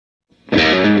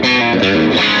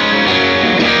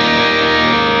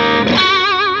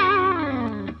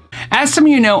As some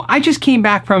of you know, I just came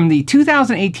back from the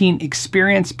 2018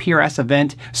 Experience PRS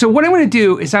event. So what I'm going to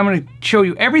do is I'm going to show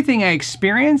you everything I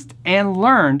experienced and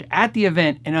learned at the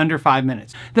event in under 5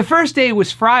 minutes. The first day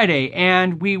was Friday,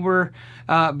 and we were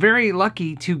very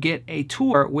lucky to get a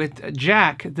tour with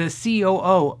Jack, the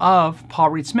COO of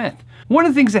Paul Reed Smith. One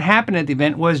of the things that happened at the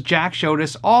event was Jack showed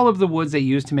us all of the woods they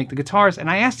used to make the guitars, and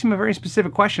I asked him a very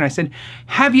specific question. I said,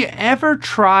 have you ever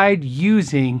tried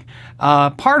using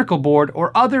particle board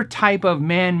or other type of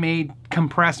man-made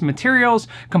compressed materials,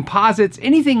 composites,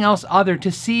 anything else other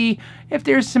to see if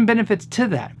there's some benefits to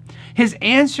that? His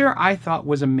answer, I thought,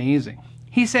 was amazing.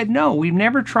 He said, no, we've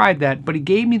never tried that, but he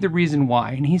gave me the reason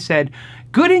why. And he said,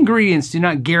 good ingredients do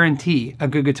not guarantee a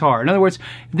good guitar. In other words,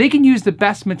 they can use the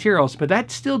best materials, but that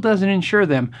still doesn't ensure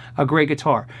them a great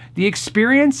guitar. The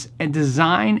experience and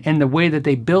design and the way that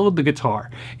they build the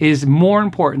guitar is more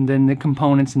important than the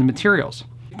components and the materials.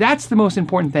 That's the most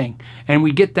important thing, and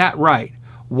we get that right.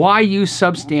 Why use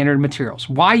substandard materials?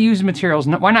 Why use materials?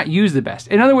 Why not use the best?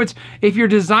 In other words, if you're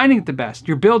designing it the best,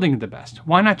 you're building it the best,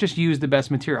 why not just use the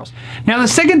best materials? Now, the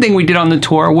second thing we did on the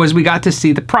tour was we got to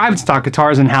see the private stock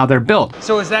guitars and how they're built.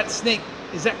 So is that snake,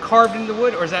 is that carved into the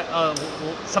wood, or is that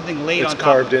something laid on top? It's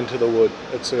carved into the wood.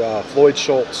 It's Floyd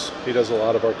Schultz. He does a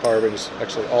lot of our carvings,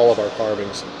 actually all of our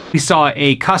carvings. We saw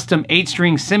a custom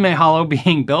 8-string semi-hollow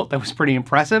being built that was pretty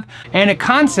impressive, and a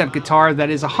concept guitar that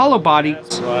is a hollow body.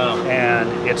 Wow. And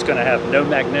it's going to have no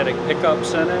magnetic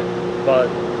pickups in it, but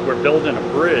we're building a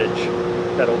bridge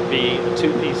that'll be a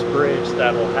 2-piece bridge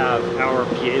that'll have our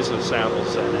piezo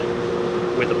saddles in it,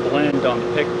 with a blend on the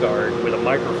pickguard with a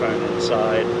microphone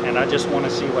inside, and I just want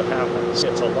to see what happens.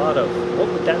 It's a lot of what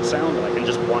would that sound like, and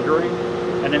just wondering,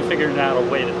 and then figuring out a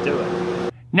way to do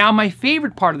it. Now, my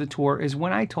favorite part of the tour is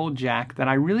when I told Jack that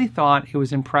I really thought it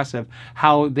was impressive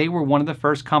how they were one of the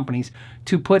first companies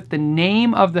to put the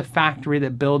name of the factory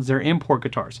that builds their import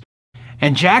guitars.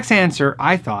 And Jack's answer,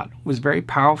 I thought, was very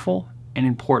powerful and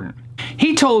important.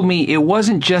 He told me it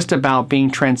wasn't just about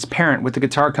being transparent with the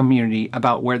guitar community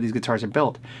about where these guitars are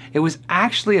built. It was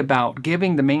actually about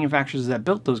giving the manufacturers that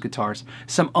built those guitars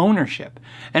some ownership.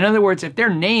 In other words, if their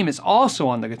name is also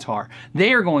on the guitar,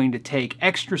 they are going to take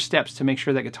extra steps to make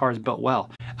sure that guitar is built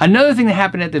well. Another thing that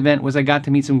happened at the event was I got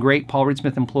to meet some great Paul Reed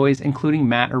Smith employees, including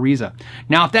Matt Ariza.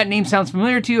 Now, if that name sounds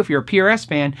familiar to you, if you're a PRS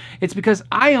fan, it's because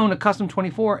I own a Custom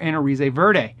 24 and Ariza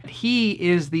Verde. He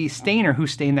is the stainer who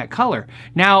stained that color.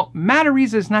 Now, Matt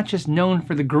Ariza is not just known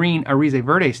for the green Ariza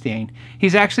Verde stain,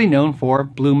 he's actually known for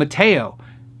Blue Mateo,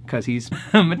 because he's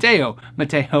Mateo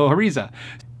Ariza.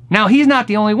 Now, he's not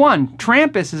the only one.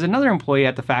 Trampus is another employee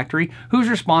at the factory who's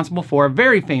responsible for a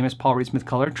very famous Paul Reed Smith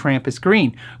color, Trampus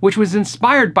Green, which was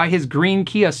inspired by his green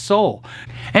Kia Soul.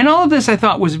 And all of this I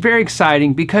thought was very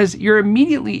exciting because you're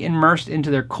immediately immersed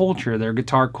into their culture, their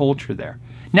guitar culture there.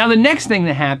 Now, the next thing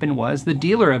that happened was the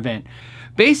dealer event.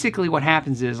 Basically what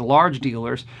happens is large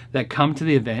dealers that come to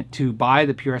the event to buy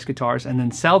the PRS guitars and then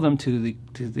sell them to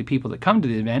the people that come to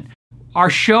the event are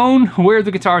shown where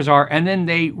the guitars are, and then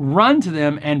they run to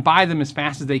them and buy them as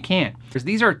fast as they can.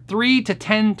 These are $3,000 to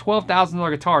 $10,000,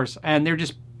 $12,000 guitars, and they're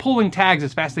just pulling tags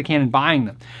as fast as they can and buying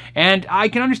them. And I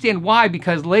can understand why,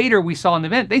 because later we saw in the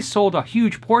event, they sold a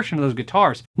huge portion of those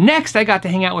guitars. Next, I got to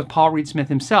hang out with Paul Reed Smith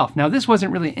himself. Now, this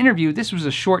wasn't really an interview, this was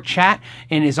a short chat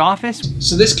in his office.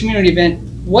 So this community event,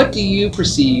 what do you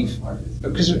perceive,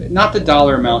 because not the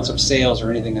dollar amounts of sales or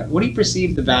anything, what do you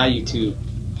perceive the value to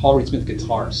Paul Reed Smith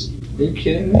guitars? Are you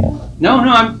kidding me? No,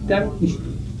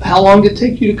 How long did it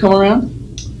take you to come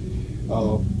around?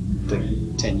 Oh,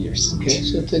 10 years. Okay,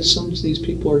 so I think some of these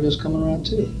people are just coming around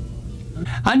too.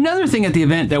 Another thing at the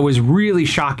event that was really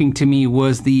shocking to me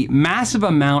was the massive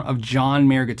amount of John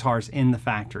Mayer guitars in the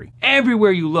factory.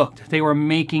 Everywhere you looked, they were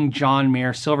making John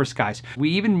Mayer Silver Skies. We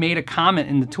even made a comment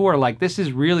in the tour like, this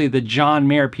is really the John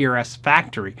Mayer PRS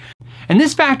factory. And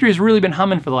this factory has really been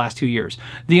humming for the last 2 years.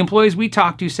 The employees we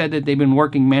talked to said that they've been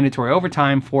working mandatory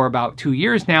overtime for about 2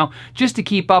 years now just to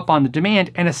keep up on the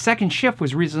demand, and a second shift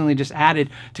was recently just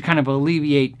added to kind of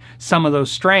alleviate some of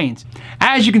those strains.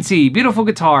 As you can see, beautiful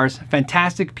guitars,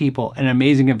 fantastic people, an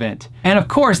amazing event. And of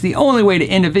course, the only way to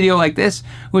end a video like this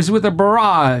was with a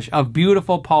barrage of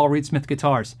beautiful Paul Reed Smith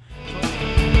guitars.